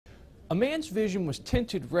A man's vision was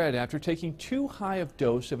tinted red after taking too high of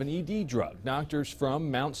dose of an ED drug. Doctors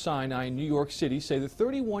from Mount Sinai in New York City say the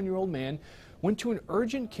 31-year-old man went to an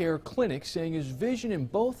urgent care clinic saying his vision in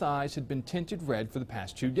both eyes had been tinted red for the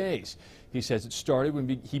past 2 days. He says it started when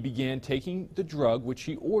he began taking the drug, which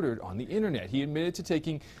he ordered on the internet. He admitted to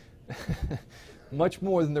taking much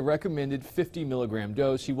more than the recommended 50-milligram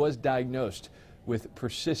dose. He was diagnosed with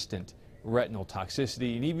persistent retinal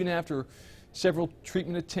toxicity, and even after several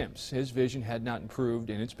treatment attempts, his vision had not improved,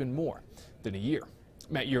 and it's been more than a year.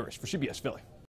 Matt Yurus for CBS Philly.